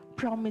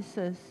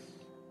promises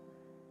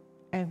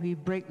and we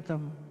break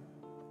them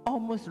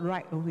almost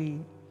right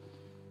away?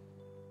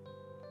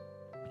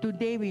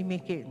 Today we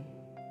make it.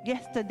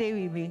 Yesterday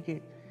we make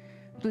it.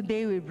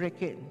 Today we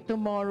break it.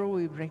 Tomorrow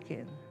we break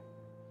it.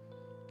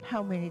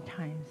 How many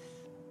times?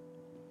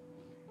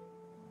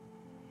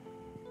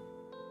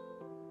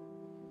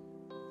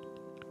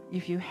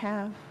 If you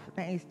have,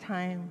 then it's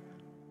time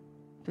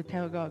to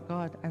tell God,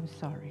 God, I'm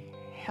sorry.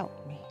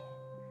 Help me.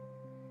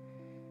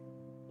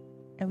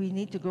 And we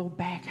need to go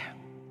back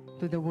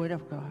to the Word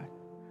of God.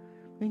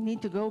 We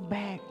need to go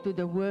back to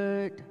the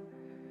Word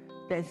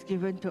that's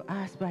given to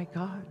us by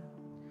God.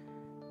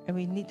 And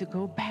we need to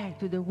go back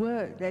to the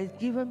Word that is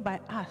given by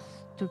us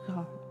to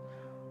God.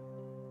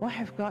 What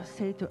have God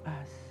said to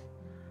us?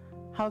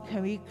 How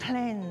can we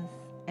cleanse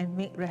and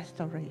make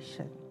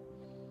restoration?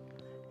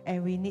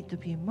 And we need to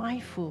be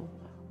mindful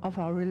of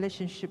our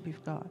relationship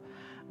with God,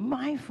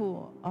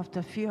 mindful of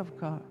the fear of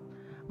God,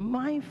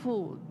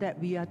 mindful that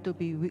we are to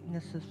be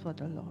witnesses for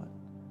the Lord.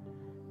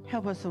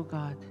 Help us, O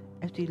God,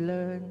 as we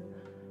learn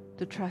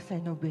to trust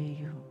and obey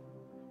You.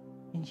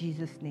 In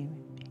Jesus' name,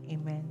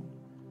 amen.